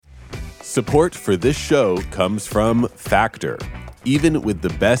Support for this show comes from Factor. Even with the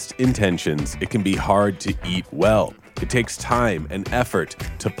best intentions, it can be hard to eat well. It takes time and effort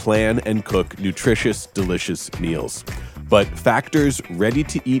to plan and cook nutritious, delicious meals. But Factor's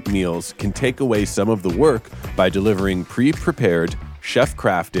ready-to-eat meals can take away some of the work by delivering pre-prepared,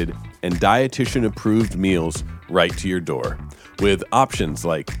 chef-crafted, and dietitian-approved meals right to your door. With options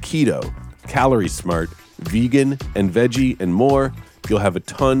like keto, calorie smart, vegan, and veggie, and more, you'll have a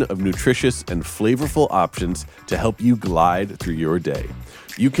ton of nutritious and flavorful options to help you glide through your day.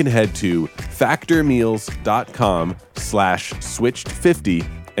 You can head to factormeals.com/switched50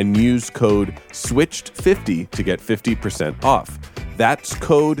 and use code SWITCHED50 to get 50% off. That's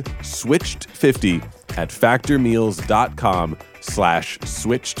code SWITCHED50 at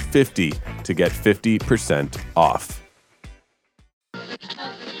factormeals.com/switched50 to get 50% off.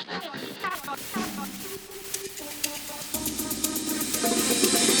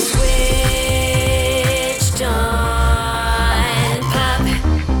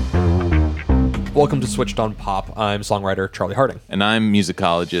 Welcome to Switched on Pop. I'm songwriter Charlie Harding. And I'm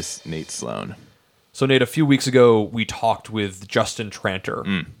musicologist Nate Sloan. So, Nate, a few weeks ago, we talked with Justin Tranter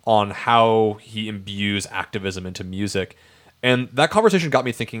on how he imbues activism into music. And that conversation got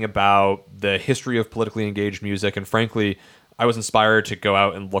me thinking about the history of politically engaged music. And frankly, I was inspired to go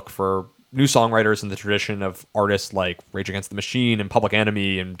out and look for new songwriters in the tradition of artists like Rage Against the Machine and Public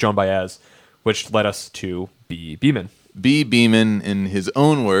Enemy and Joan Baez, which led us to B. Beeman. B. Beeman, in his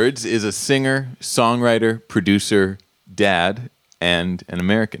own words, is a singer, songwriter, producer, dad, and an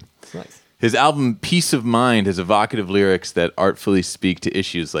American. Nice. His album Peace of Mind has evocative lyrics that artfully speak to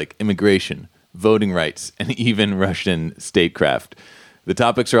issues like immigration, voting rights, and even Russian statecraft. The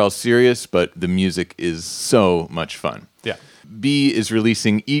topics are all serious, but the music is so much fun. Yeah. B is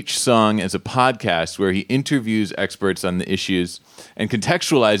releasing each song as a podcast where he interviews experts on the issues and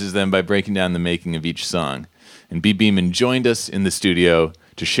contextualizes them by breaking down the making of each song. And B. Beeman joined us in the studio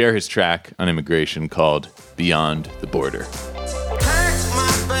to share his track on immigration called Beyond the Border. Packed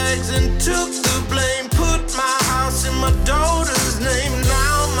my bags and took the blame, put my house in my daughter's name.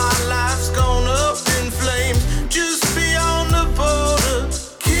 Now my life's gone up in flames, just beyond the border.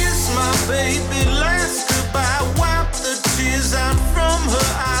 Kiss my baby, last goodbye, wipe the tears out from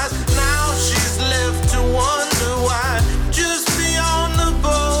her eyes. Now she's left to wonder why, just beyond the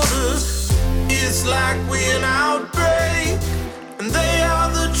border. It's like we're an outbreak, and they are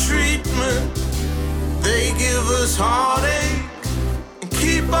the treatment. They give us heartache and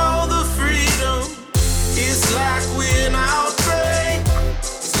keep all the freedom. It's like we're an outbreak.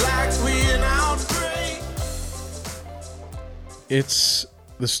 It's like we're an outbreak. It's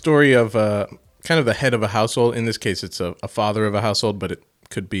the story of kind of the head of a household. In this case, it's a father of a household, but it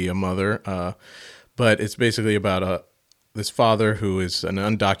could be a mother. But it's basically about this father who is an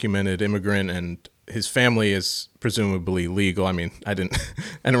undocumented immigrant, and his family is presumably legal. I mean, I didn't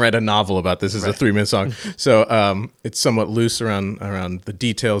write a novel about this. It's a 3-minute song, so it's somewhat loose around the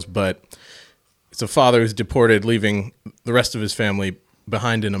details. But it's a father who's deported, leaving the rest of his family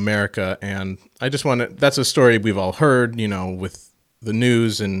behind in America. And I just that's a story we've all heard, with the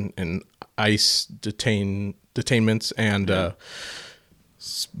news and ICE detainments, and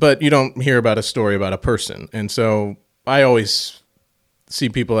but you don't hear about a story about a person. And so I always see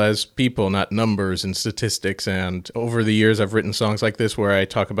people as people, not numbers and statistics. And over the years, I've written songs like this where I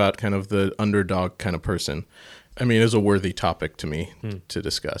talk about kind of the underdog kind of person. I mean, it is a worthy topic to me to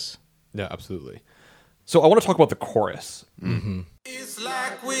discuss. Yeah, absolutely. So I want to talk about the chorus. Mm-hmm. It's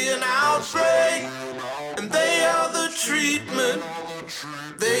like we're an outbreak, and they are the treatment.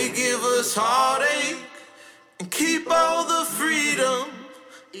 They give us heartache and keep all the freedom.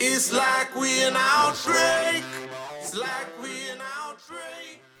 It's like we're an outbreak. It's like we're an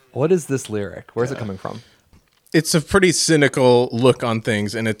outbreak. What is this lyric? Where's it coming from? It's a pretty cynical look on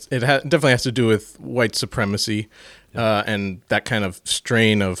things, and it definitely has to do with white supremacy and that kind of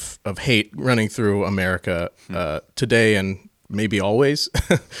strain of hate running through America today and maybe always,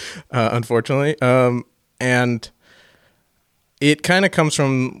 unfortunately. And it kind of comes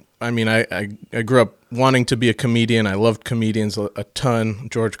from, I mean, I grew up wanting to be a comedian. I loved comedians a ton,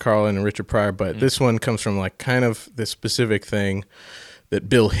 George Carlin and Richard Pryor, but this one comes from like kind of this specific thing that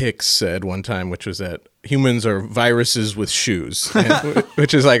Bill Hicks said one time, which was that humans are viruses with shoes,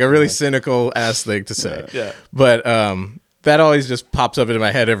 which is like a really cynical ass thing to say. Yeah. But that always just pops up into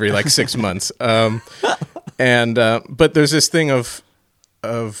my head every like 6 months. But there's this thing of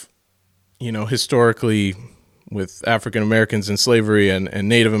historically with African Americans in slavery and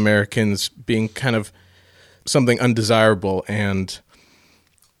Native Americans being kind of something undesirable, and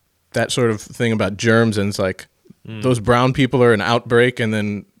that sort of thing about germs, and it's like those brown people are an outbreak, and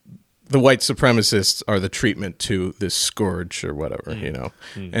then the white supremacists are the treatment to this scourge or whatever, you know.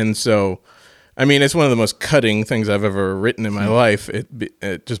 And so, I mean, it's one of the most cutting things I've ever written in my life.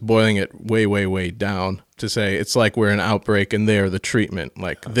 It just boiling it way, way, way down to say it's like we're an outbreak and they are the treatment.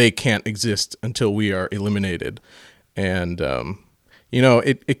 Like they can't exist until we are eliminated. And, you know,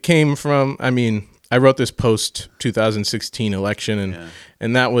 it came from, I mean, I wrote this post 2016 election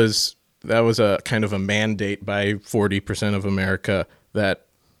and that was a kind of a mandate by 40% of America that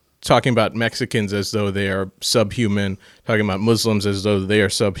talking about Mexicans as though they are subhuman, talking about Muslims as though they are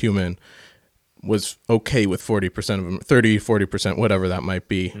subhuman was okay with 40% of them, 30, 40%, whatever that might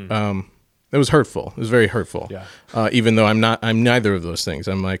be. It was hurtful. It was very hurtful. Yeah. Even though I'm neither of those things.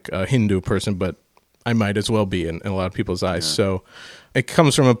 I'm like a Hindu person, but I might as well be in a lot of people's eyes. So it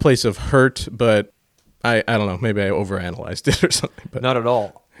comes from a place of hurt, but I don't know, maybe I overanalyzed it or something. But Not at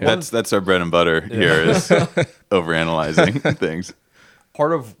all. That's our bread and butter here is overanalyzing things.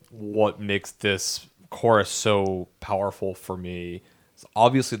 Part of what makes this chorus so powerful for me is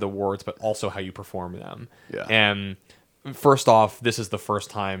obviously the words, but also how you perform them. Yeah. And first off, this is the first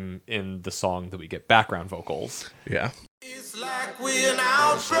time in the song that we get background vocals. yeah. It's like we're an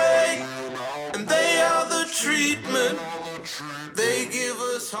outbreak, and they are the treatment. They give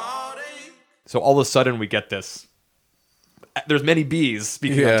us heartache. So all of a sudden we get this. There's many bees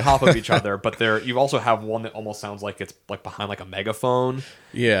speaking on top of each other, but you also have one that almost sounds like it's like behind like a megaphone.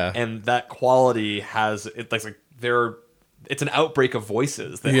 Yeah. And that quality has it's an outbreak of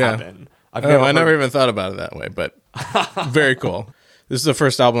voices that happen. I never even thought about it that way, but very cool. This is the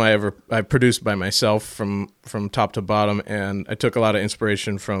first album I produced by myself from top to bottom, and I took a lot of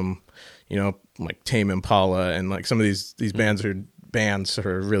inspiration from, you know, like Tame Impala and like some of these bands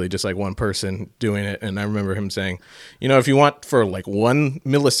are really just like one person doing it. And I remember him saying, you know, if you want for like 1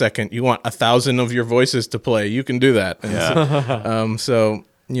 millisecond, you want 1,000 of your voices to play, you can do that. And so,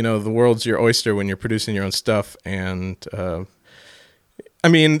 you know, the world's your oyster when you're producing your own stuff. And I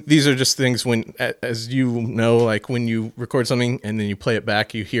mean, these are just things when, as you know, like when you record something and then you play it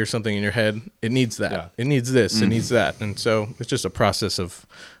back, you hear something in your head, it needs that. Yeah. It needs this, it needs that. And so it's just a process of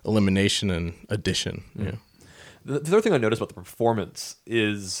elimination and addition. Yeah. The other thing I noticed about the performance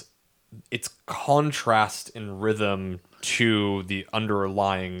is its contrast in rhythm to the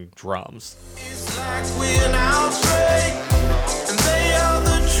underlying drums. It's like we're an outbreak, and they are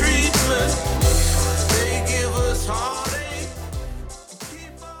the treatment. They give us heartache.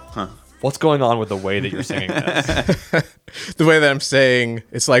 Keep on. What's going on with the way that you're singing this? The way that I'm saying,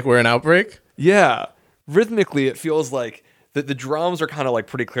 it's like we're an outbreak. Yeah. Rhythmically, it feels like the drums are kind of like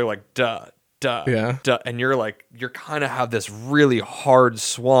pretty clear, like duh, duh, Yeah. duh. And you're kind of have this really hard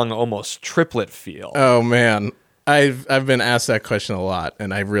swung, almost triplet feel. Oh man, I've been asked that question a lot,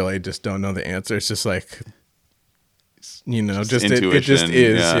 and I really just don't know the answer. It's just like, you know, just it just intuition.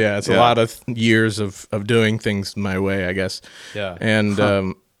 is. Yeah. Yeah, it's a Yeah. lot of years of doing things my way, I guess. Yeah. And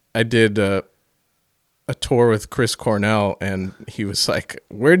I did a tour with Chris Cornell, and he was like,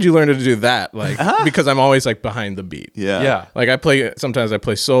 "Where'd you learn to do that?" Like, because I'm always like behind the beat. Yeah. Like sometimes I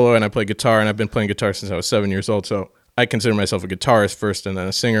play solo and I play guitar, and I've been playing guitar since I was 7 years old. So I consider myself a guitarist first and then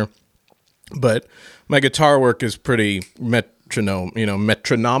a singer. But my guitar work is pretty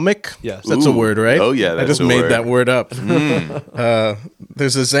metronomic. Yes. That's a word, right? Oh, yeah, I that's just a made word. that word up.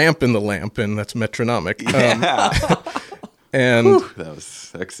 There's a zamp in the lamp, and that's metronomic. And That was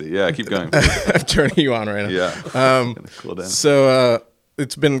sexy. Yeah, keep going. I'm turning you on right now. Yeah. Cool down. So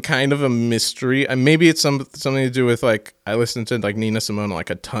it's been kind of a mystery. Maybe it's something to do with like I listen to like Nina Simone like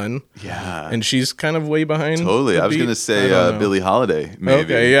a ton. Yeah. And she's kind of way behind. Totally. the I was beat. going to say I don't know. Billie Holiday, maybe.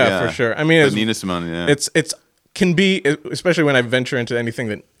 Okay, yeah, for sure. I mean, But it's, Nina Simone, yeah. it's can be, especially when I venture into anything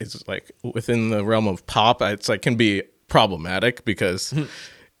that is like within the realm of pop. It's like can be problematic because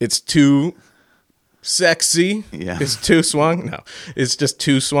it's too sexy. Yeah. It's too swung. No, it's just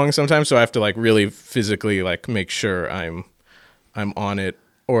too swung sometimes. So I have to like really physically like make sure I'm on it,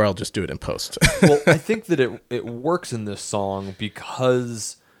 or I'll just do it in post. Well, I think that it works in this song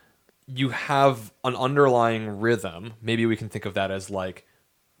because you have an underlying rhythm. Maybe we can think of that as like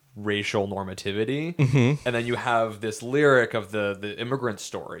racial normativity. And then you have this lyric of the immigrant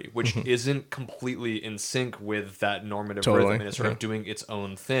story, which isn't completely in sync with that normative Totally, rhythm, and it's sort of doing its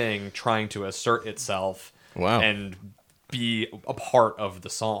own thing, trying to assert itself and be a part of the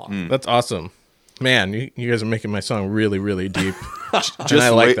song. That's awesome. Man, you guys are making my song really, really deep. Just and I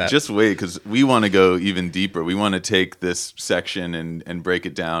like wait, that. Just wait, because we want to go even deeper. We want to take this section and break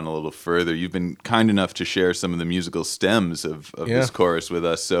it down a little further. You've been kind enough to share some of the musical stems of this chorus with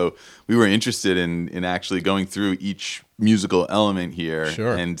us, so we were interested in actually going through each musical element here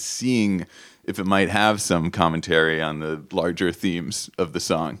Sure. and seeing if it might have some commentary on the larger themes of the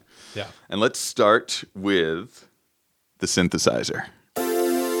song. Yeah. And let's start with the synthesizer.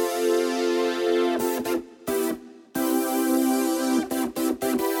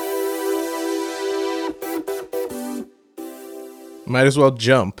 Might as well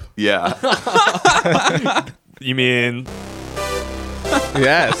jump. Yeah. You mean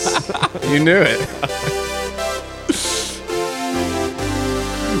Yes. You knew it.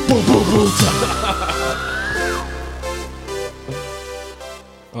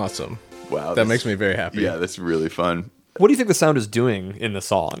 Awesome. Wow. That makes me very happy. Yeah, that's really fun. what do you think the sound is doing in the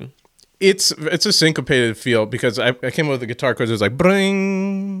song? It's a syncopated feel because I came up with the guitar chords. It was like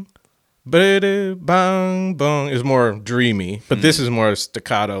bring, bang, bang. Is more dreamy, but this is more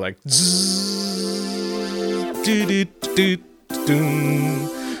staccato, like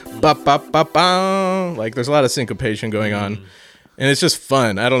ba ba ba ba. Like there's a lot of syncopation going on, and it's just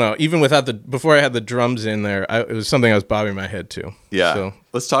fun. I don't know. Even without before I had the drums in there, it was something I was bobbing my head to. Yeah. So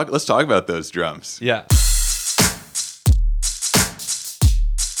Let's talk about those drums. Yeah.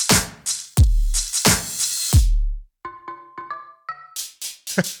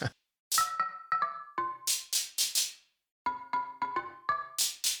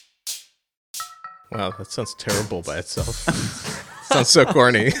 wow, that sounds terrible by itself. Sounds so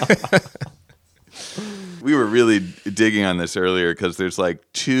corny. We were really digging on this earlier because there's like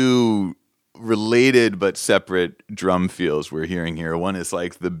two related but separate drum feels we're hearing here. One is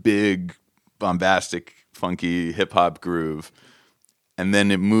like the big, bombastic, funky hip hop groove. And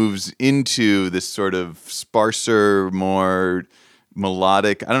then it moves into this sort of sparser, more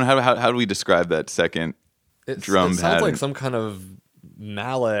melodic. I don't know how do we describe that second drum It sounds pattern? like some kind of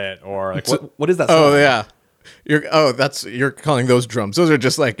mallet or like what is that? Oh sound? yeah. You're calling those drums. Those are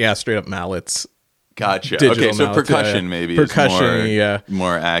just like straight up mallets. Gotcha. Digital Okay, so mallets, percussion yeah. maybe Percussion, is yeah.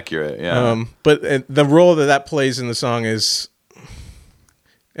 more accurate. Yeah. But the role that plays in the song is,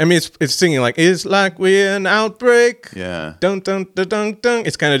 I mean, it's singing like "It's like we're an outbreak." Yeah. Dun dun dun dun dun.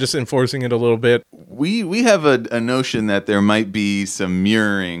 It's kind of just enforcing it a little bit. We have a notion that there might be some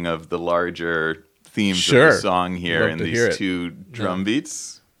mirroring of the larger themes Sure. of the song here Love in to hear these it. two drum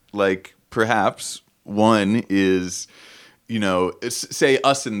beats. Like perhaps one is, say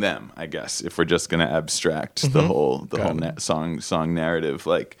us and them, I guess, if we're just going to abstract the whole song narrative.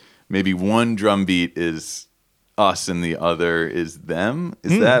 Like maybe one drum beat is us and the other is them.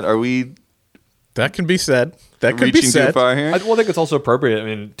 Is are we That can be said. That could be reaching said. too far here? I think it's also appropriate. I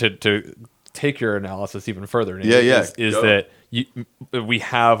mean, to take your analysis even further. Yeah. Is Go. that we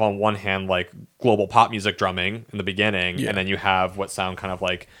have on one hand like global pop music drumming in the beginning, Yeah. and then you have what sound kind of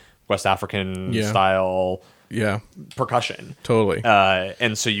like West African Yeah. style Yeah, percussion. totally.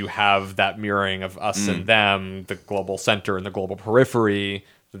 And so you have that mirroring of us and them, the global center and the global periphery,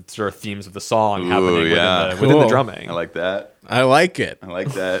 the sort of themes of the song happening yeah. within the Cool. drumming. I like that. I like it. I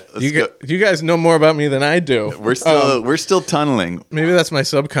like that. Let's You go. you guys know more about me than I do. We're still tunneling. Maybe that's my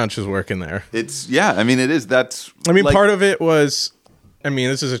subconscious working there. It's I mean it is. That's I mean, like- part of it was,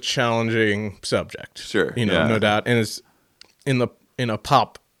 this is a challenging subject. Sure, no yeah. doubt, and it's in a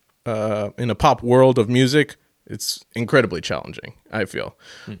pop world of music, it's incredibly challenging, I feel.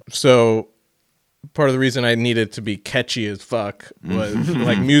 So part of the reason I needed to be catchy as fuck was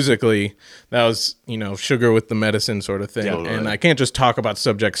like musically, that was, sugar with the medicine sort of thing. Totally. And I can't just talk about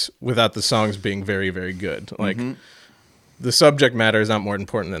subjects without the songs being very, very good. Like the subject matter is not more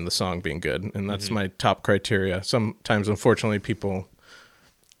important than the song being good. And that's my top criteria. Sometimes, unfortunately, people,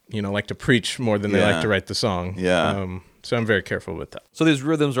 like to preach more than they Yeah. like to write the song. Yeah. So I'm very careful with that. So these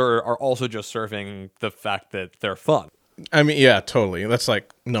rhythms are also just serving the fact that they're fun. I mean, yeah, totally. That's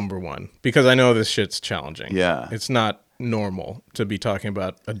like number one because I know this shit's challenging. Yeah. It's not normal to be talking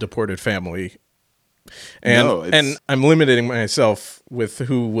about a deported family. And No, it's- and I'm limiting myself with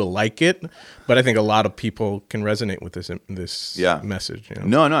who will like it, but I think a lot of people can resonate with this Yeah. message.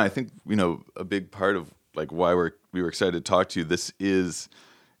 No, I think a big part of like why we were excited to talk to you. This is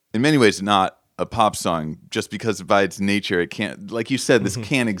in many ways not a pop song, just because by its nature it can't. Like you said, this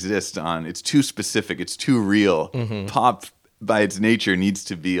can't exist on. It's too specific. It's too real. Pop by its nature needs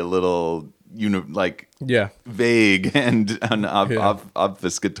to be a little Yeah. vague and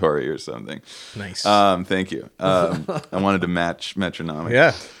obfuscatory or something. Nice. Thank you. I wanted to match metronomic.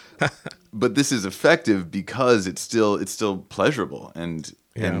 Yeah. But this is effective because it's still pleasurable and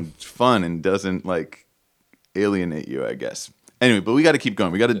fun and doesn't like alienate you, I guess. Anyway, but we got to keep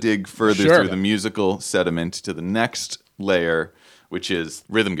going. We got to dig further Sure. through the musical sediment to the next layer, which is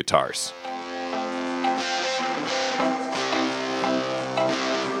rhythm guitars.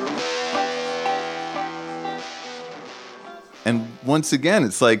 And once again,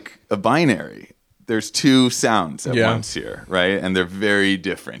 it's like a binary. There's two sounds at Yeah. once here, right? And they're very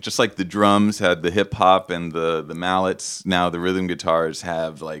different. Just like the drums had the hip hop and the mallets, now the rhythm guitars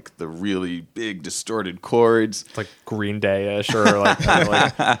have like the really big distorted chords. It's like Green Day-ish or like, kind of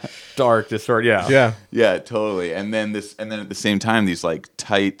like dark distort. Yeah. Yeah. Yeah, totally. And then at the same time, these like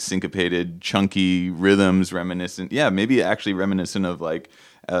tight, syncopated, chunky rhythms reminiscent. Yeah, maybe actually reminiscent of like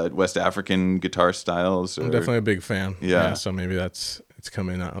West African guitar styles. Or, I'm definitely a big fan. Yeah. So maybe it's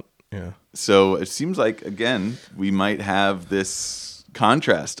coming out. Yeah. So it seems like, again, we might have this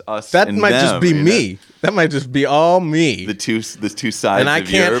contrast, us That and might them, just be you know? me. That might just be all me. The two sides and I of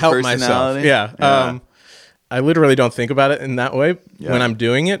can't your help myself. personality. Yeah. I literally don't think about it in that way Yeah. when I'm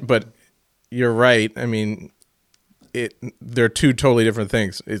doing it, but you're right. I mean, they're two totally different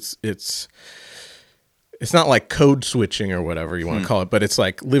things. It's not like code switching or whatever you want to call it, but it's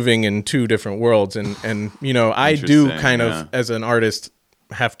like living in two different worlds. And you know, I do Interesting, kind of, yeah. as an artist,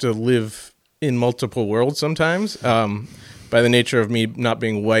 have to live in multiple worlds sometimes, by the nature of me not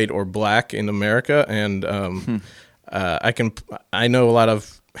being white or black in America. And I know a lot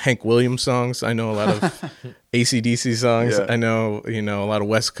of Hank Williams songs. I know a lot of AC/DC songs. Yeah. I know, a lot of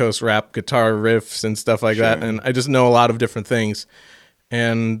West Coast rap guitar riffs and stuff like that. And I just know a lot of different things.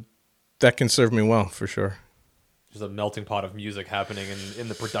 And that can serve me well, for sure. There's a melting pot of music happening in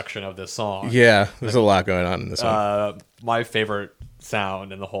the production of this song. Yeah, there's a lot going on in this song. My favorite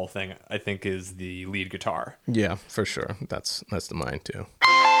sound in the whole thing, I think, is the lead guitar. Yeah, for sure. That's the mine too.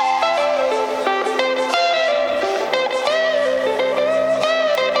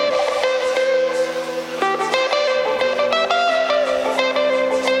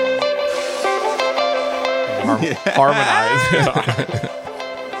 Harmonized guitar.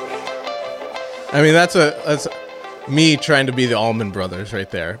 I mean, that's me trying to be the Allman Brothers right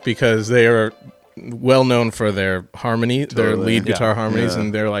there, because they are well known for their harmony, their Totally. lead guitar Yeah. harmonies, Yeah.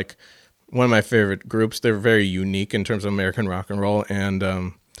 and they're like one of my favorite groups. They're very unique in terms of American rock and roll, and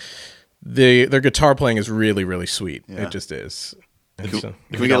their guitar playing is really, really sweet. Yeah. It just is. And so-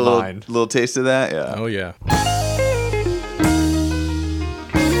 Can we get a don't mind. little taste of that? Yeah. oh yeah.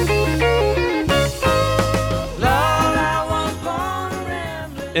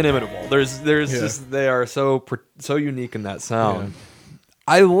 Inimitable. There's Yeah. just, they are so unique in that sound.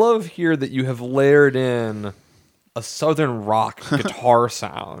 I love here that you have layered in a southern rock guitar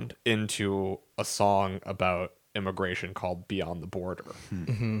sound into a song about immigration called Beyond the Border.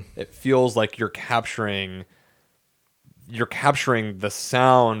 It feels like you're capturing the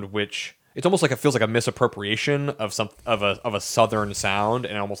sound, which it's almost like it feels like a misappropriation of a southern sound,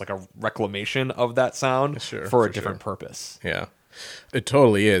 and almost like a reclamation of that sound Sure, for a for different purpose. Yeah, it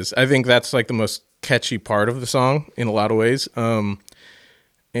totally is. I think that's like the most catchy part of the song in a lot of ways.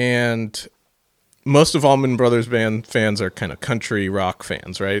 And most of Allman Brothers Band fans are kind of country rock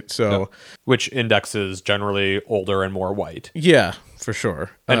fans, right? So Which indexes generally older and more white. yeah, for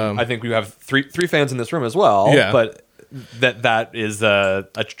sure. And I think we have three fans in this room as well. Yeah. But that is a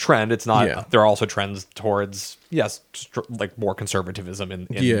trend. It's not. Yeah. There are also trends towards like more conservatism in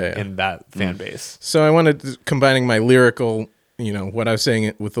Yeah. in that fan base. So I wanted combining my lyrical, what I was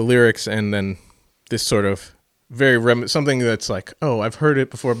saying with the lyrics, and then this sort of very something that's like, oh, I've heard it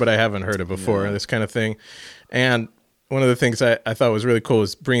before, but I haven't heard it before, this kind of thing. And one of the things I thought was really cool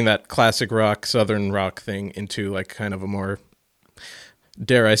was bringing that classic rock, southern rock thing into like kind of a more,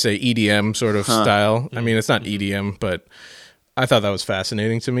 dare I say, EDM sort of style. I mean, it's not EDM, but I thought that was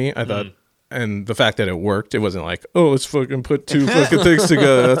fascinating to me. I thought, and the fact that it worked, it wasn't like, oh, let's fucking put two fucking things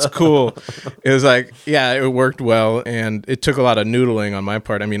together. That's cool. It was like, yeah, it worked well, and it took a lot of noodling on my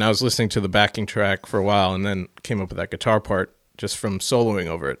part. I mean, I was listening to the backing track for a while, and then came up with that guitar part just from soloing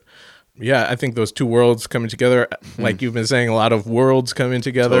over it. Yeah, I think those two worlds coming together, like you've been saying, a lot of worlds coming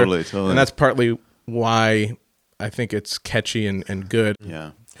together. Totally. And that's partly why I think it's catchy and good.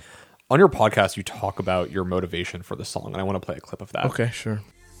 Yeah. On your podcast, you talk about your motivation for the song, and I want to play a clip of that. Okay, sure.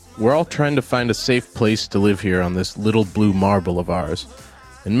 We're all trying to find a safe place to live here on this little blue marble of ours.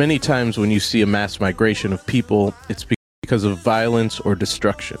 And many times when you see a mass migration of people, it's because of violence or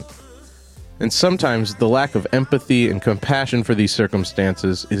destruction. And sometimes the lack of empathy and compassion for these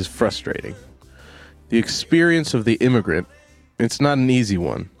circumstances is frustrating. The experience of the immigrant, it's not an easy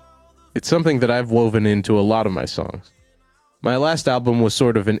one. It's something that I've woven into a lot of my songs. My last album was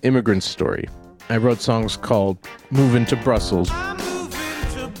sort of an immigrant story. I wrote songs called Moving to Brussels,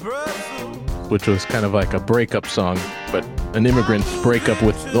 which was kind of like a breakup song, but an immigrant's breakup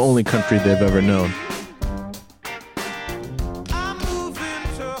with the only country they've ever known.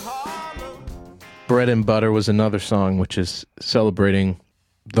 Bread and Butter was another song which is celebrating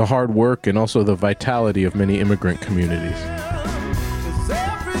the hard work and also the vitality of many immigrant communities.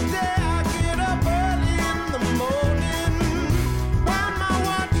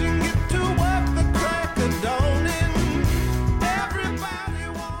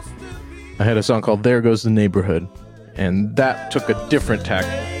 I had a song called There Goes the Neighborhood, and that took a different tack.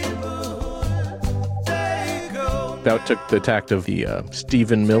 That took the tact of the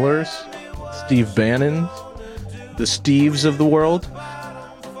Stephen Millers, Steve Bannon, the Steves of the world.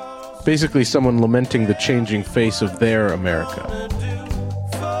 Basically someone lamenting the changing face of their America.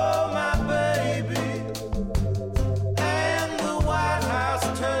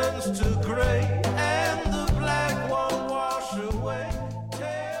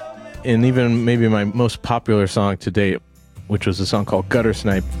 And even maybe my most popular song to date, which was a song called Gutter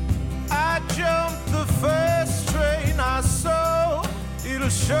Snipe. I jumped the first train I saw. It'll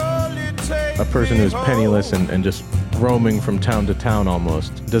surely take A person me who's home. penniless and just roaming from town to town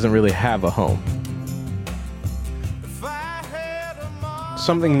almost, doesn't really have a home. If I had a mom,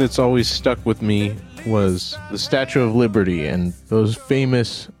 Something that's always stuck with me was the Statue of Liberty and those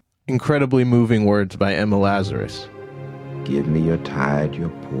famous, incredibly moving words by Emma Lazarus. Give me your tired, your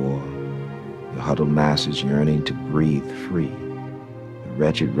poor, your huddled masses yearning to breathe free. The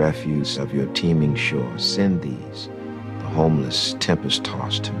wretched refuse of your teeming shore, send these, the homeless,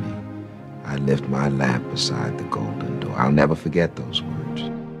 tempest-tossed to me. I lift my lamp beside the golden door. I'll never forget those words.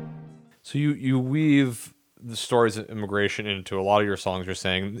 So you weave the stories of immigration into a lot of your songs. You're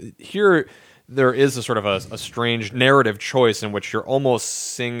saying here there is a sort of a strange narrative choice in which you're almost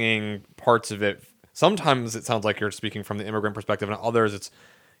singing parts of it. Sometimes it sounds like you're speaking from the immigrant perspective, and others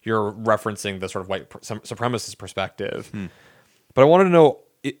you're referencing the sort of white supremacist perspective. But I wanted to know,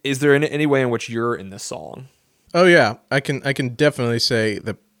 is there any way in which you're in this song? Oh yeah, I can definitely say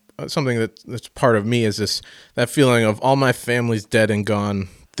that something that's part of me is that feeling of all my family's dead and gone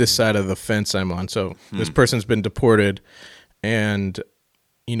this side of the fence I'm on. So this person's been deported and,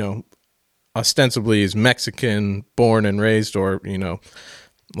 ostensibly is Mexican, born and raised, or,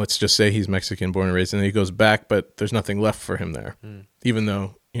 let's just say he's Mexican, born and raised, and then he goes back, but there's nothing left for him there. Even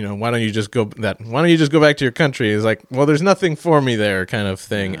though, why don't you just go back to your country? Is like, well, there's nothing for me there kind of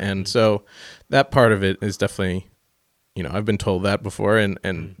thing. And so that part of it is definitely, I've been told that before, and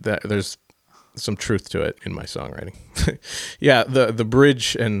that there's some truth to it in my songwriting. Yeah, the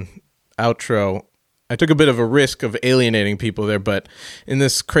bridge and outro, I took a bit of a risk of alienating people there, but in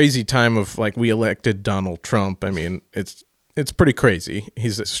this crazy time of like we elected Donald Trump, I mean, it's pretty crazy.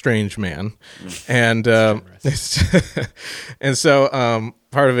 He's a strange man, and and so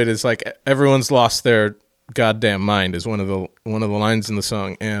part of it is like everyone's lost their goddamn mind is one of the lines in the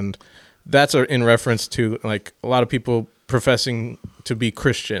song, and that's in reference to like a lot of people professing to be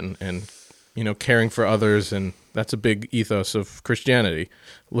Christian and caring for others, and that's a big ethos of Christianity.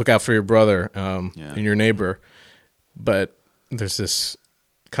 Look out for your brother and your neighbor, but there's this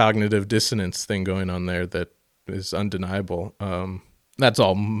cognitive dissonance thing going on there that is undeniable. That's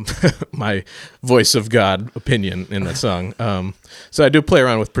all my voice of God opinion in that song. So I do play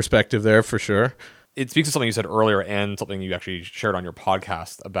around with perspective there for sure. It speaks to something you said earlier and something you actually shared on your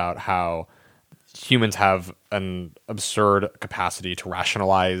podcast about how humans have an absurd capacity to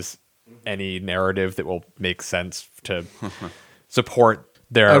rationalize any narrative that will make sense to support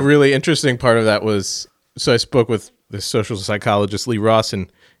their... A really interesting part of that was, so I spoke with the social psychologist Lee Ross,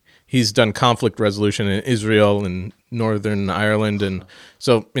 and he's done conflict resolution in Israel and Northern Ireland, and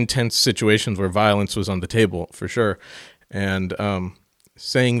so intense situations where violence was on the table for sure. And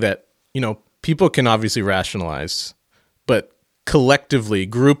saying that, people can obviously rationalize, but collectively,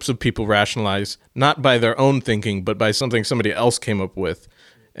 groups of people rationalize not by their own thinking, but by something somebody else came up with,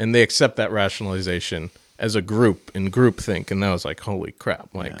 and they accept that rationalization as a group in groupthink. And that was like, holy crap,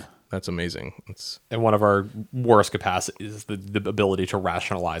 that's amazing. And one of our worst capacities is the ability to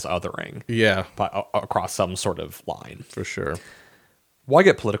rationalize othering. Yeah. Across some sort of line. For sure. Why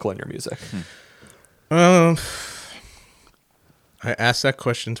get political in your music? I ask that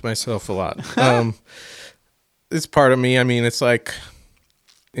question to myself a lot. It's part of me. I mean, it's like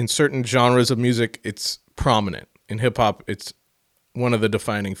in certain genres of music, it's prominent. In hip hop, it's one of the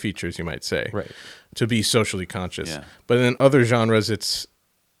defining features, you might say, right, to be socially conscious. Yeah. But in other genres, it's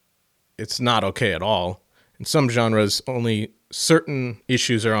not okay at all. In some genres, only certain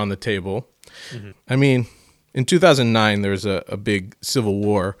issues are on the table. Mm-hmm. I mean, in 2009, there was a big civil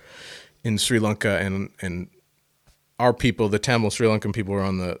war in Sri Lanka, and our people, the Tamil Sri Lankan people, were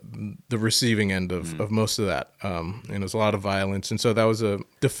on the receiving end of most of that. And it was a lot of violence. And so that was a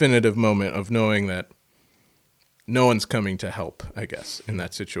definitive moment of knowing that no one's coming to help, I guess, in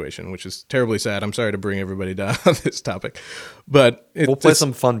that situation, which is terribly sad. I'm sorry to bring everybody down on this topic, but we'll play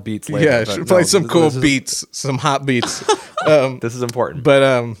some fun beats later. Yeah, should play some cool beats, some hot beats. This is important.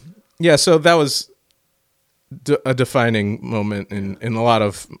 But yeah, so that was a defining moment in a lot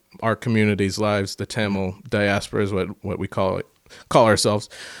of our community's lives. The Tamil diaspora is what we call it. call ourselves.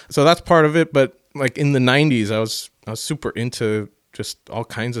 So that's part of it. But like in the 90s, I was super into just all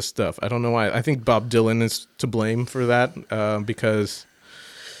kinds of stuff. I don't know why. I think Bob Dylan is to blame for that because,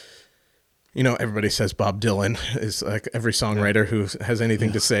 you know, everybody says Bob Dylan is like every songwriter who has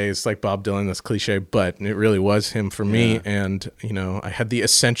anything to say is like Bob Dylan. That's cliche, but it really was him for me. And, you know, I had the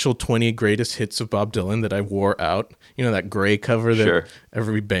essential 20 greatest hits of Bob Dylan that I wore out. You know, that gray cover that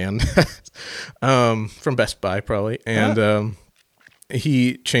every band has, from Best Buy probably. And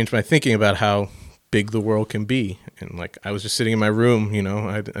he changed my thinking about how big the world can be. And like, I was just sitting in my room, you know,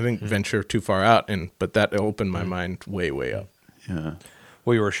 I didn't venture too far out, but that opened my mind way, way up. Yeah.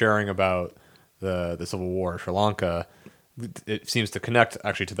 What you were sharing about the Civil War in Sri Lanka, it seems to connect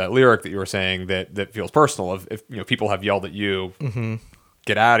actually to that lyric that you were saying that feels personal. If you know, people have yelled at you,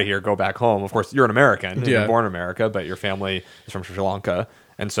 get out of here, go back home. Of course, you're an American, you're born in America, but your family is from Sri Lanka,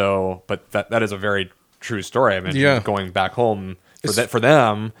 and so, but that is a very true story. I mean, going back home for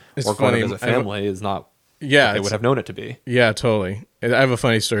them or going as a family is not what they would have known it to be. Yeah, totally. I have a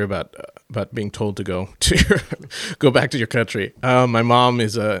funny story about being told to go go back to your country. My mom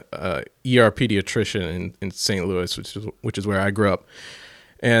is a ER pediatrician in St. Louis, which is where I grew up.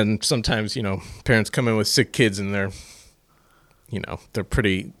 And sometimes, you know, parents come in with sick kids and they're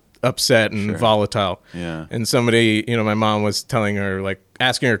pretty upset and volatile. Yeah. And somebody, you know, my mom was telling her, like,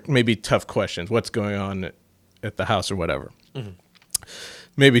 asking her maybe tough questions. What's going on at the house or whatever. Mm-hmm.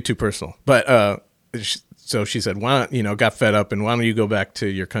 Maybe too personal. But so she said, why don't, you know, got fed up and why don't you go back to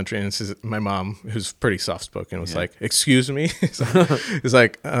your country? And this is my mom, who's pretty soft-spoken, was like, excuse me? It's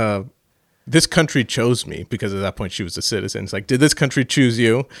like, this country chose me, because at that point she was a citizen. It's like, did this country choose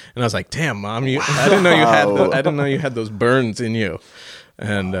you? And I was like, damn, Mom, I didn't know you had those burns in you.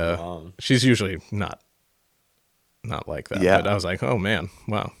 And she's usually not like that. Yeah. But I was like, oh man,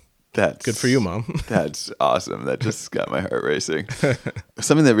 wow. That's good for you, Mom. That's awesome. That just got my heart racing.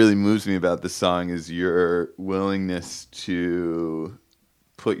 Something that really moves me about this song is your willingness to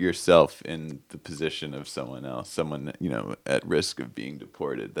put yourself in the position of someone else, someone, you know, at risk of being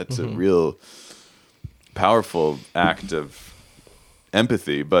deported. That's a real powerful act of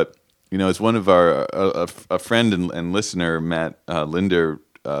empathy. But, you know, as one of our, a friend and listener, Matt Linder,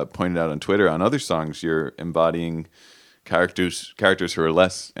 pointed out on Twitter, on other songs, you're embodying characters who are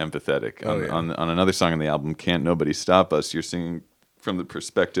less empathetic. On another song on the album, Can't Nobody Stop Us, you're singing from the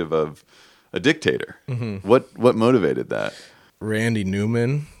perspective of a dictator. What motivated that? Randy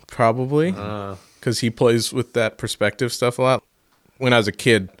Newman, probably, because he plays with that perspective stuff a lot. When I was a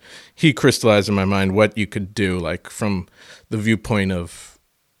kid, he crystallized in my mind what you could do, like from the viewpoint of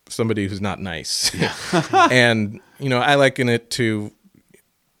somebody who's not nice. And, you know, I liken it to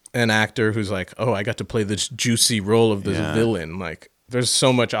an actor who's like, oh, I got to play this juicy role of this villain. Like, there's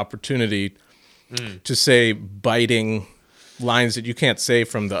so much opportunity to say biting lines that you can't say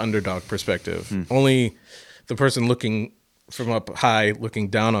from the underdog perspective. Only the person looking from up high, looking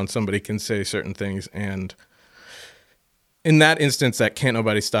down on somebody, can say certain things. And in that instance, that Can't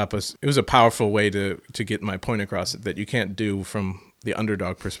Nobody Stop Us, it was a powerful way to get my point across, that you can't do from the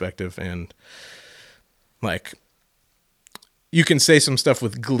underdog perspective. And like, you can say some stuff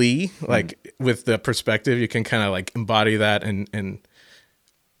with glee, like with the perspective, you can kind of like embody that and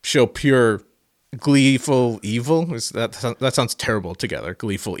show pure gleeful evil. That sounds terrible together,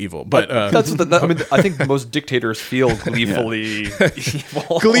 gleeful evil. But I mean, I think most dictators feel gleefully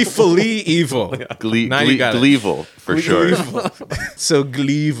evil. Gleefully evil. Gleeful, for sure. So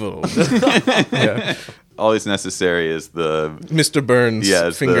gleeful. Yeah. Always necessary is the Mr. Burns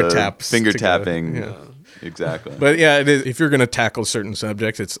finger taps. Finger tapping. Yeah. Exactly. But yeah, it is, if you're going to tackle certain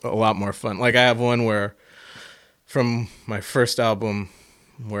subjects, it's a lot more fun. Like, I have one where, from my first album,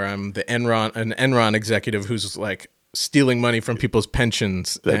 where I'm an Enron executive who's like stealing money from people's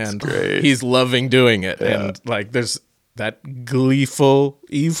pensions. That's and great. He's loving doing it. Yeah. And like, there's that gleeful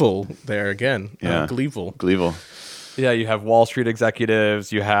evil there again. Yeah. Gleeful. Yeah, you have Wall Street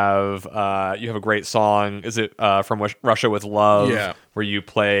executives. You have a great song. Is it from Russia with Love? Yeah. Where you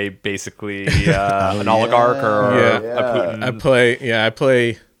play basically an oligarch or a Putin. I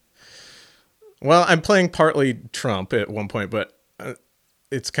play. Well, I'm playing partly Trump at one point, but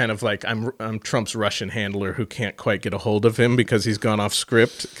it's kind of like I'm Trump's Russian handler who can't quite get a hold of him because he's gone off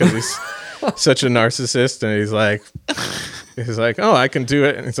script, because he's such a narcissist, and he's like, oh, I can do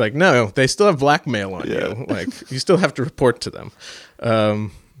it, and it's like, no, they still have blackmail on you, like you still have to report to them.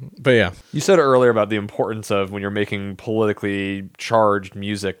 But yeah, you said earlier about the importance of, when you're making politically charged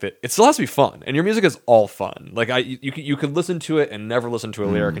music, that it still has to be fun, and your music is all fun. Like, you could listen to it and never listen to a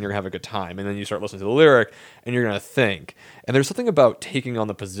lyric, and you're gonna have a good time, and then you start listening to the lyric, and you're gonna think. And there's something about taking on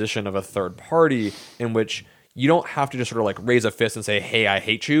the position of a third party in which you don't have to just sort of like raise a fist and say, hey, I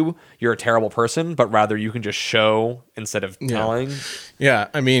hate you, you're a terrible person, but rather you can just show instead of telling. Yeah,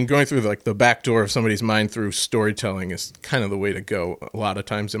 I mean, going through like the back door of somebody's mind through storytelling is kind of the way to go a lot of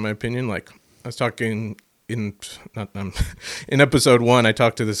times, in my opinion. Like I was talking in episode 1, I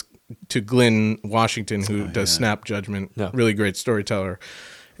talked to Glenn Washington, who does Snap Judgment, really great storyteller.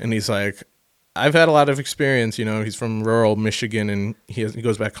 And he's like, I've had a lot of experience, you know, he's from rural Michigan, and he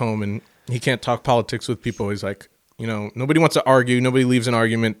goes back home and he can't talk politics with people. He's like, you know, nobody wants to argue. Nobody leaves an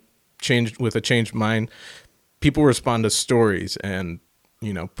argument with a changed mind. People respond to stories, and,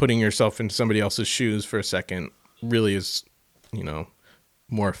 you know, putting yourself into somebody else's shoes for a second really is, you know,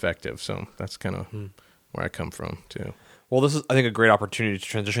 more effective. So that's kind of where I come from too. Well, this is, I think, a great opportunity to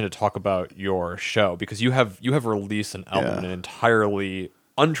transition to talk about your show, because you have released an album in an entirely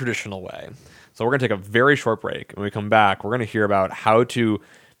untraditional way. So we're going to take a very short break. When we come back, we're going to hear about how to,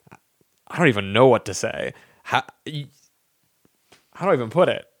 I don't even know what to say. How do I even put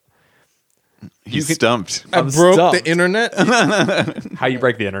it? He's stumped. I broke the internet. How you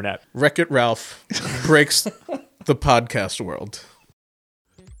break the internet. Wreck-It Ralph breaks the podcast world.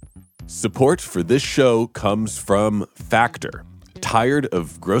 Support for this show comes from Factor. Tired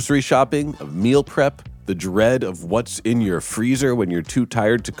of grocery shopping, of meal prep, the dread of what's in your freezer when you're too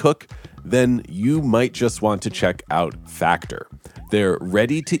tired to cook? Then you might just want to check out Factor. Their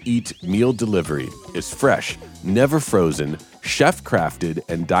ready-to-eat meal delivery is fresh, never frozen, chef-crafted,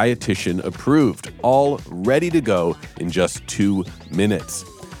 and dietitian approved, all ready to go in just 2 minutes.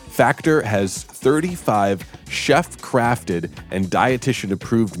 Factor has 35 chef-crafted and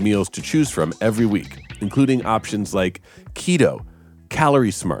dietitian-approved meals to choose from every week, including options like keto,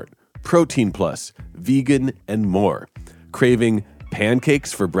 calorie smart, protein plus, vegan, and more. Craving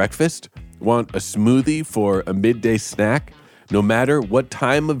pancakes for breakfast? Want a smoothie for a midday snack? No matter what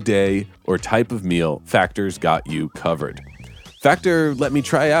time of day or type of meal, Factor's got you covered. Factor let me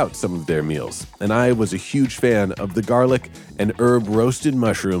try out some of their meals, and I was a huge fan of the garlic and herb roasted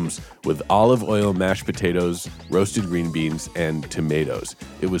mushrooms with olive oil mashed potatoes, roasted green beans, and tomatoes.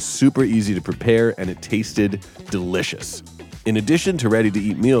 It was super easy to prepare, and it tasted delicious. In addition to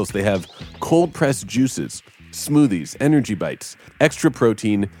ready-to-eat meals, they have cold-pressed juices, smoothies, energy bites, extra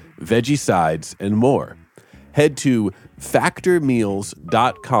protein, veggie sides, and more. Head to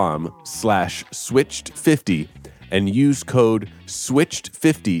factormeals.com/switched50 and use code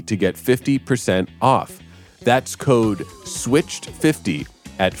SWITCHED50 to get 50% off. That's code SWITCHED50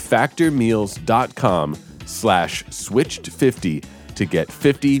 at factormeals.com/switched50 to get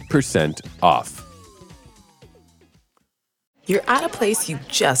 50% off. You're at a place you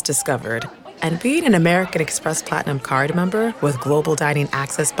just discovered. And being an American Express Platinum card member with Global Dining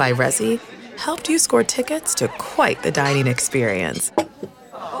Access by Resy helped you score tickets to quite the dining experience.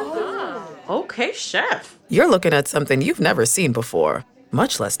 Oh, okay, chef. You're looking at something you've never seen before,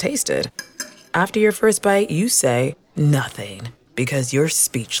 much less tasted. After your first bite, you say nothing because you're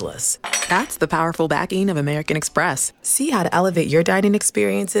speechless. That's the powerful backing of American Express. See how to elevate your dining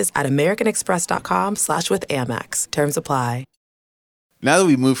experiences at americanexpress.com/withAmex. Terms apply. Now that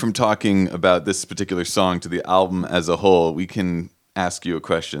we've moved from talking about this particular song to the album as a whole, we can ask you a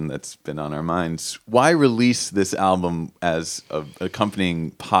question that's been on our minds. Why release this album as an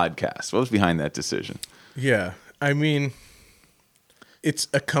accompanying podcast? What was behind that decision? Yeah, I mean, it's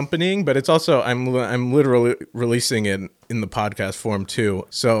accompanying, but it's also I'm literally releasing it in the podcast form too.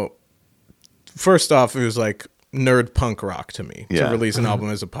 So first off, it was like nerd punk rock to me to release an album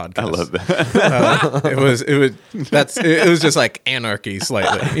as a podcast. I love that. it was just like anarchy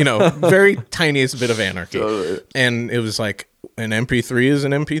slightly, you know, very tiniest bit of anarchy. Totally. And it was like an MP3 is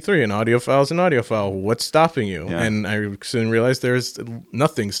an MP3, an audio file is an audio file. What's stopping you? Yeah. And I soon realized there's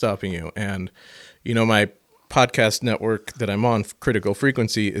nothing stopping you. And, you know, my podcast network that I'm on, Critical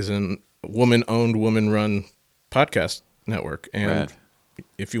Frequency, is a woman-owned, woman-run podcast network. And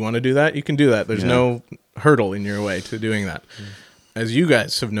if you want to do that, you can do that. There's no hurdle in your way to doing that. As you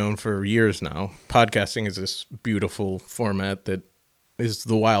guys have known for years now, podcasting is this beautiful format that is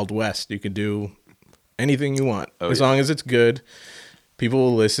the Wild West. You can do anything you want as long as it's good. People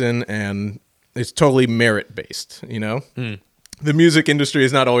will listen, and it's totally merit-based, you know? The music industry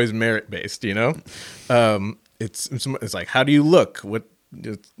is not always merit-based, you know? It's like, how do you look?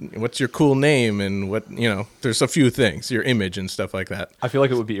 What's your cool name, and what, you know, there's a few things, your image and stuff like that. I feel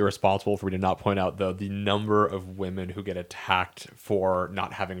like it would be irresponsible for me to not point out the number of women who get attacked for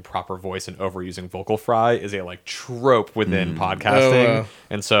not having proper voice and overusing vocal fry is a like trope within podcasting.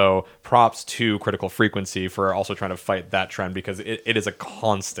 And so props to Critical Frequency for also trying to fight that trend, because it is a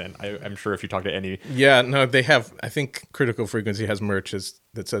constant. I'm sure if you talk to any... Yeah, no, they have, I think Critical Frequency has merch as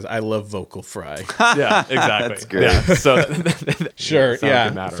that says "I love vocal fry." Yeah, exactly. That's great. Yeah. So Sure, sound yeah,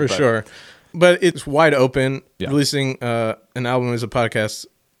 could matter, for but- sure. But it's wide open. Yeah. Releasing an album as a podcast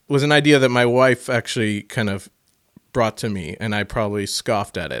was an idea that my wife actually kind of brought to me, and I probably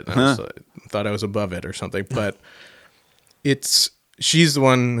scoffed at it. And I thought I was above it or something. But she's the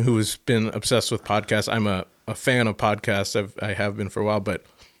one who has been obsessed with podcasts. I'm a fan of podcasts. I have been for a while, but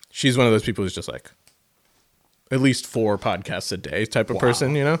she's one of those people who's just like at least 4 podcasts a day type of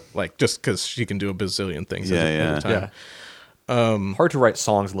person, you know, like just because she can do a bazillion things at a time. Yeah. Hard to write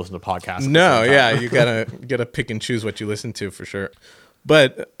songs and listen to podcasts. at the No, same time. yeah, you gotta pick and choose what you listen to for sure.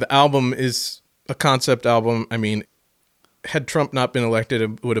 But the album is a concept album. I mean, had Trump not been elected,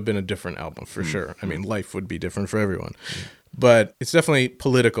 it would have been a different album for sure. I mean, life would be different for everyone. But it's definitely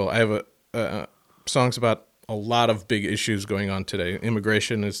political. I have songs about a lot of big issues going on today.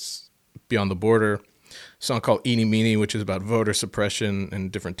 Immigration is beyond the border. A song called Eeny Meeny, which is about voter suppression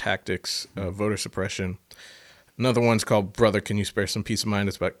and different tactics of voter suppression. Another one's called Brother, Can You Spare Some Peace of Mind?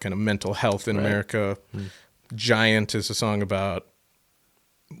 It's about kind of mental health in America. Giant is a song about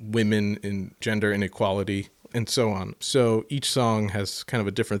women and gender inequality and so on. So each song has kind of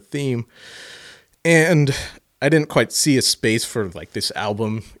a different theme. And I didn't quite see a space for like this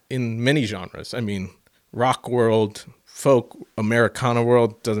album in many genres. I mean, rock world, folk, Americana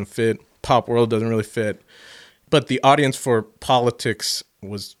world doesn't fit. Pop world doesn't really fit. But the audience for politics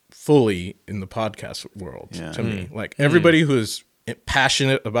was fully in the podcast world to me. Like everybody who is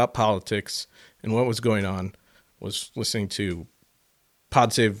passionate about politics and what was going on was listening to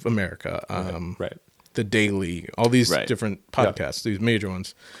Pod Save America, Right. The Daily, all these Right. different podcasts, these major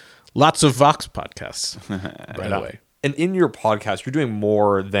ones. Lots of Vox podcasts, by the way. And in your podcast, you're doing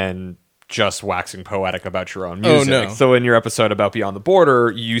more than just waxing poetic about your own music. Oh, no. So in your episode about Beyond the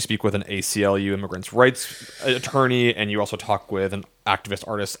Border, you speak with an ACLU immigrants' rights attorney, and you also talk with an activist,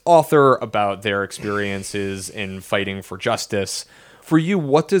 artist, author about their experiences in fighting for justice. For you,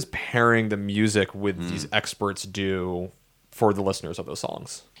 what does pairing the music with these experts do for the listeners of those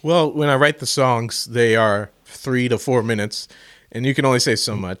songs? Well, when I write the songs, they are 3 to 4 minutes, and you can only say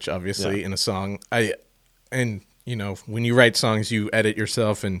so much, obviously, in a song. You know, when you write songs, you edit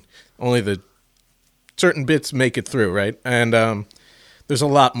yourself, and only the certain bits make it through, right? And there's a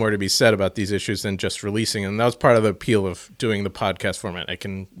lot more to be said about these issues than just releasing. And that was part of the appeal of doing the podcast format. I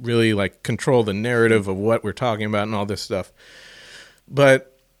can really like control the narrative of what we're talking about and all this stuff.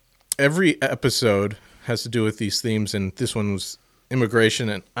 But every episode has to do with these themes, and this one was immigration,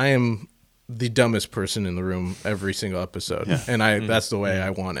 and I am the dumbest person in the room every single episode. And that's the way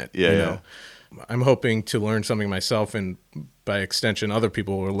I want it. Yeah, you yeah. know? I'm hoping to learn something myself, and by extension, other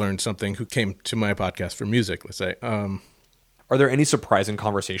people will learn something who came to my podcast for music, let's say. Are there any surprising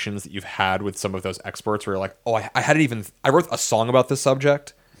conversations that you've had with some of those experts where you're like, oh, I wrote a song about this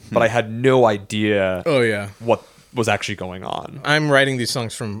subject, but I had no idea Oh, yeah. what was actually going on? I'm writing these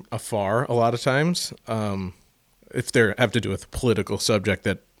songs from afar a lot of times. If they have to do with a political subject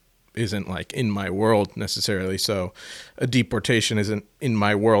that isn't like in my world necessarily. So a deportation isn't in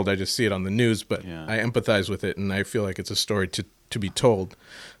my world. I just see it on the news, but I empathize with it, and I feel like it's a story to be told.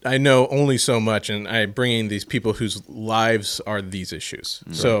 I know only so much, and I bring in these people whose lives are these issues.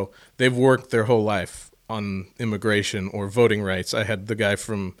 Right. So they've worked their whole life on immigration or voting rights. I had the guy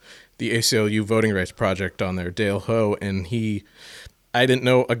from the ACLU Voting Rights Project on there, Dale Ho, and I didn't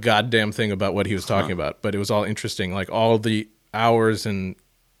know a goddamn thing about what he was talking about, but it was all interesting. Like all the hours and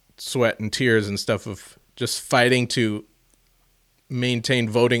sweat and tears and stuff of just fighting to maintain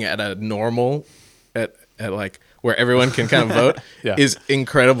voting at a normal, at like where everyone can kind of vote is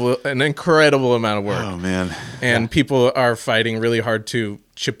incredible, an incredible amount of work. Oh man. And people are fighting really hard to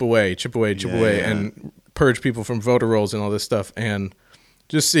chip away and purge people from voter rolls and all this stuff. And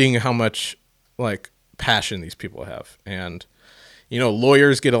just seeing how much like passion these people have. And, you know,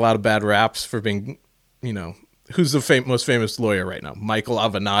 lawyers get a lot of bad raps for being, you know, who's the most famous lawyer right now? Michael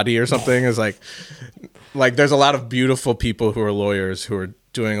Avenatti or something is like there's a lot of beautiful people who are lawyers who are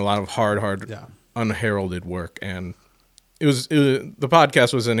doing a lot of hard, unheralded work. And the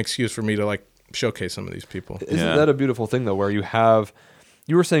podcast was an excuse for me to like showcase some of these people. Isn't that a beautiful thing though, where you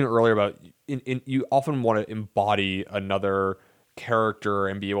were saying earlier about you often want to embody another character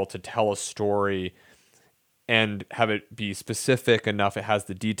and be able to tell a story and have it be specific enough, it has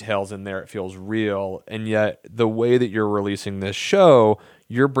the details in there, it feels real. And yet the way that you're releasing this show,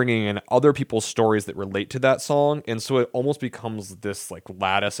 you're bringing in other people's stories that relate to that song. And so it almost becomes this like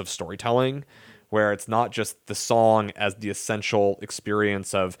lattice of storytelling where it's not just the song as the essential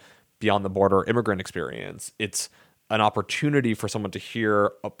experience of Beyond the Border immigrant experience. It's an opportunity for someone to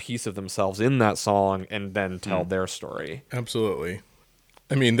hear a piece of themselves in that song and then tell their story. Absolutely.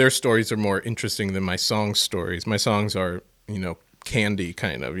 I mean, their stories are more interesting than my song stories. My songs are, candy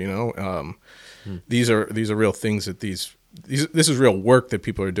kind of, These are real things that this is real work that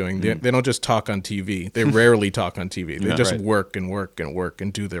people are doing. They don't just talk on TV. They rarely talk on TV. They just work and work and work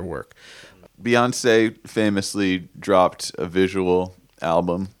and do their work. Beyonce famously dropped a visual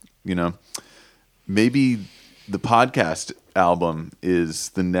album, Maybe the podcast album is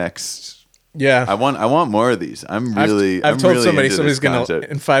the next. Yeah, I want more of these. I've told really somebody's gonna concept.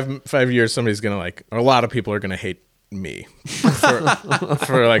 in 5 years somebody's gonna or a lot of people are gonna hate me for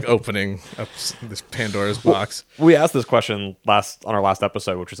opening up this Pandora's box. We asked this question on our last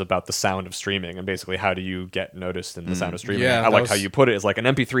episode, which was about the sound of streaming and basically how do you get noticed in the sound of streaming. Yeah, I liked how you put it. It's like an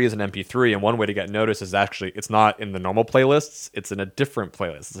MP3 is an MP3, and one way to get noticed is actually it's not in the normal playlists. It's in a different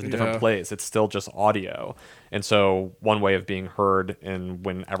playlist. It's in a different place. It's still just audio. And so one way of being heard and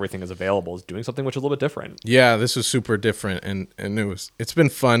when everything is available is doing something which is a little bit different. Yeah, this is super different, and it's been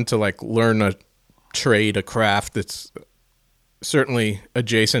fun to learn a craft that's certainly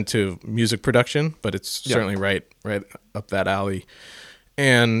adjacent to music production, but it's certainly right up that alley.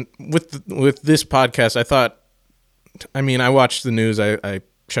 And with this podcast, I watched the news, I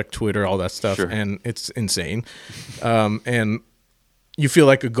checked Twitter, all that stuff, and it's insane. And you feel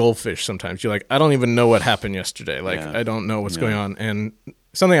like a goldfish sometimes. You're like, I don't even know what happened yesterday. I don't know what's going on. And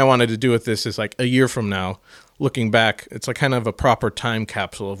something I wanted to do with this is a year from now, looking back, it's kind of a proper time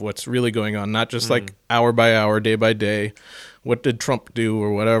capsule of what's really going on, not just hour by hour, day by day. What did Trump do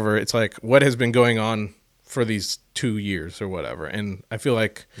or whatever? It's what has been going on for these 2 years or whatever. And I feel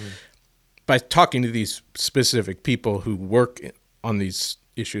like by talking to these specific people who work on these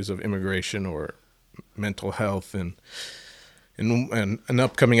issues of immigration or mental health and an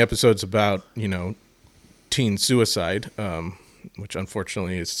upcoming episode's about, teen suicide, which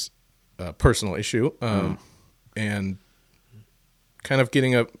unfortunately is a personal issue. And kind of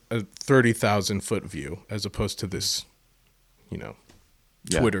getting a 30,000 foot view as opposed to this,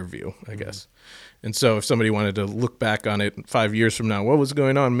 Twitter view, I guess. And so if somebody wanted to look back on it 5 years from now, what was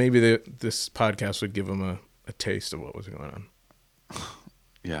going on? Maybe this podcast would give them a taste of what was going on.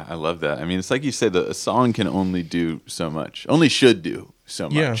 Yeah, I love that. I mean, it's like you said, a song can only do so much, only should do so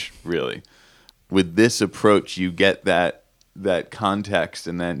much, really. With this approach, you get that context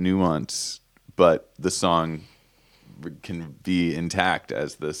and that nuance, but the song can be intact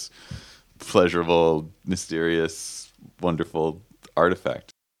as this pleasurable, mysterious, wonderful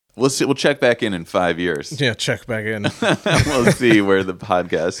artifact. We'll see. We'll check back in 5 years. Yeah, check back in. We'll see where the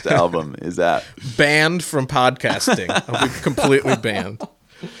podcast album is at. Banned from podcasting. I'll be completely banned.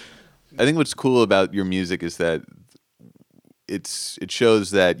 I think what's cool about your music is that it shows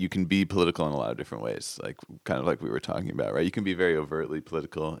that you can be political in a lot of different ways, kind of like we were talking about, right? You can be very overtly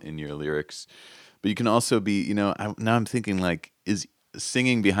political in your lyrics, but you can also be, now I'm thinking is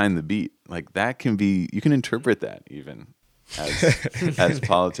singing behind the beat, that can be, you can interpret that even as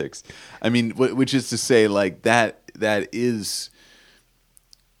politics. I mean, which is to say that is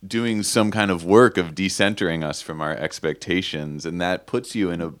doing some kind of work of decentering us from our expectations, and that puts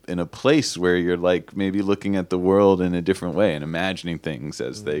you in a place where you're maybe looking at the world in a different way and imagining things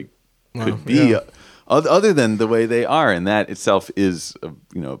as they could be, other than the way they are, and that itself is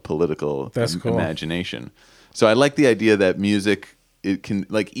a political imagination. So I like the idea that music, it can,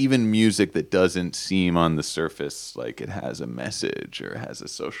 even music that doesn't seem on the surface like it has a message or has a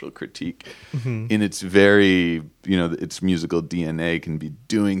social critique, in its very, its musical DNA can be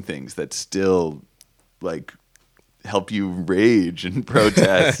doing things that still help you rage and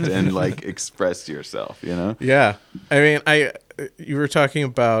protest and express yourself, Yeah. I mean, you were talking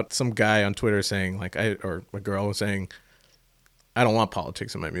about some guy on Twitter saying or a girl was saying, I don't want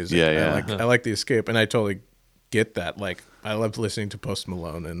politics in my music. Yeah. I like the escape, and I totally get that. I love listening to Post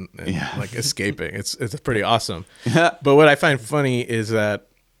Malone and escaping. It's pretty awesome. But what I find funny is that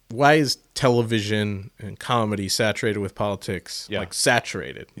why is television and comedy saturated with politics?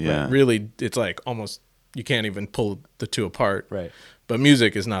 Saturated. Yeah. Really, it's almost you can't even pull the two apart. Right. But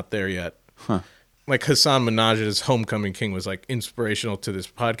music is not there yet. Hassan Minaj's Homecoming King was inspirational to this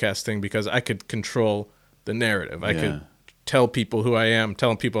podcast thing because I could control the narrative. I could tell people who I am,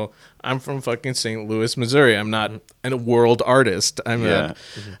 telling people I'm from fucking St. Louis, Missouri. I'm not a world artist. I'm not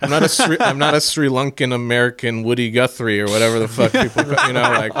a Sri Lankan American Woody Guthrie or whatever the fuck people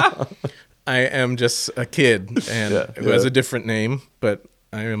I am just a kid who has a different name, but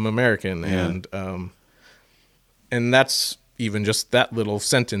I am American, and that's even just that little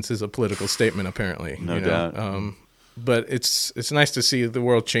sentence is a political statement, apparently. No doubt. But it's nice to see the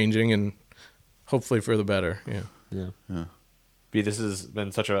world changing and hopefully for the better. B, this has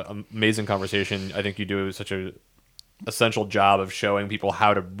been such an amazing conversation. I think you do such a essential job of showing people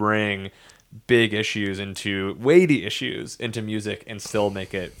how to bring big issues into weighty issues into music and still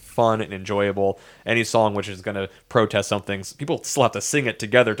make it fun and enjoyable. Any song which is going to protest something, people still have to sing it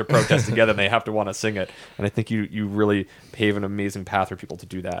together to protest together, and they have to want to sing it. And I think you really pave an amazing path for people to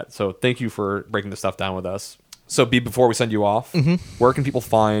do that. So thank you for breaking this stuff down with us. So before we send you off, where can people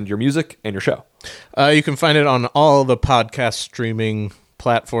find your music and your show? You can find it on all the podcast streaming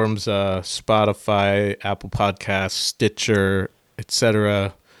platforms, Spotify, Apple Podcasts, Stitcher,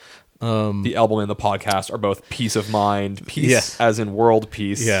 etc. The album and the podcast are both Peace of Mind. Peace as in world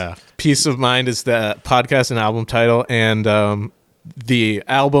peace. Yeah. Peace of Mind is the podcast and album title. And the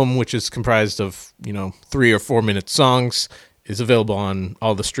album, which is comprised of, 3 or 4 minute songs, is available on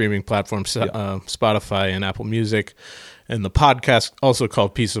all the streaming platforms, Spotify and Apple Music. And the podcast, also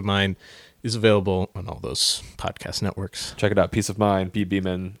called Peace of Mind, is available on all those podcast networks. Check it out. Peace of Mind, B.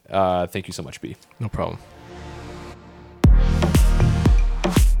 Beeman. Thank you so much, B. No problem.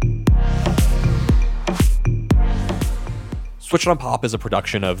 Switched on Pop is a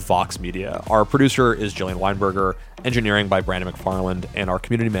production of Vox Media. Our producer is Jillian Weinberger, engineering by Brandon McFarland, and our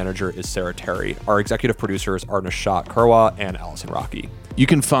community manager is Sarah Terry. Our executive producers are Nishat Kurwa and Allison Rocky. You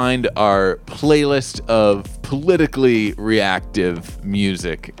can find our playlist of politically reactive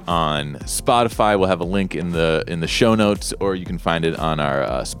music on Spotify. We'll have a link in the show notes, or you can find it on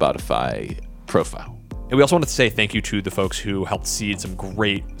our Spotify profile. And we also wanted to say thank you to the folks who helped seed some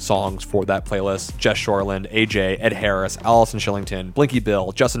great songs for that playlist. Jess Shoreland, AJ, Ed Harris, Allison Shillington, Blinky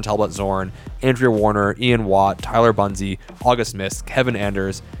Bill, Justin Talbot Zorn, Andrea Warner, Ian Watt, Tyler Bunzy, August Mist, Kevin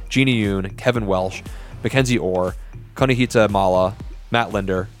Anders, Jeannie Yoon, Kevin Welsh, Mackenzie Orr, Konihita Mala, Matt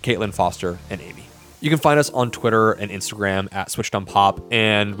Linder, Caitlin Foster, and Amy. You can find us on Twitter and Instagram at Switched on Pop,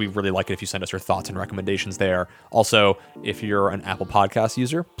 and we really like it if you send us your thoughts and recommendations there. Also, if you're an Apple Podcast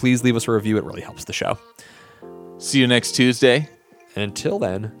user, please leave us a review. It really helps the show. See you next Tuesday. And until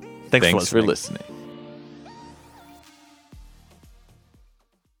then, thanks for listening.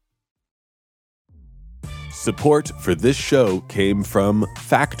 Support for this show came from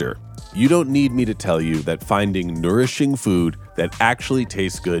Factor. You don't need me to tell you that finding nourishing food that actually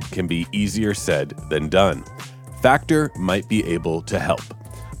tastes good can be easier said than done. Factor might be able to help.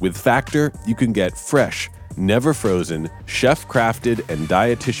 With Factor, you can get fresh, never frozen, chef-crafted, and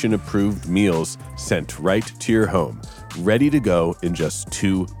dietitian-approved meals sent right to your home, ready to go in just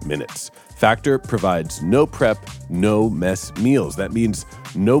 2 minutes. Factor provides no prep, no mess meals. That means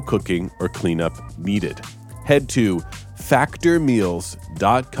no cooking or cleanup needed. Head to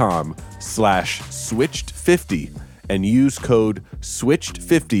factormeals.com/switched50 and use code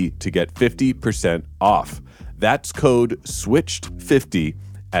SWITCHED50 to get 50% off. That's code SWITCHED50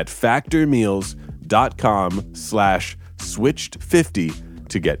 at factormeals.com/switched50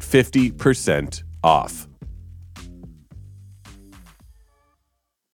 to get 50% off.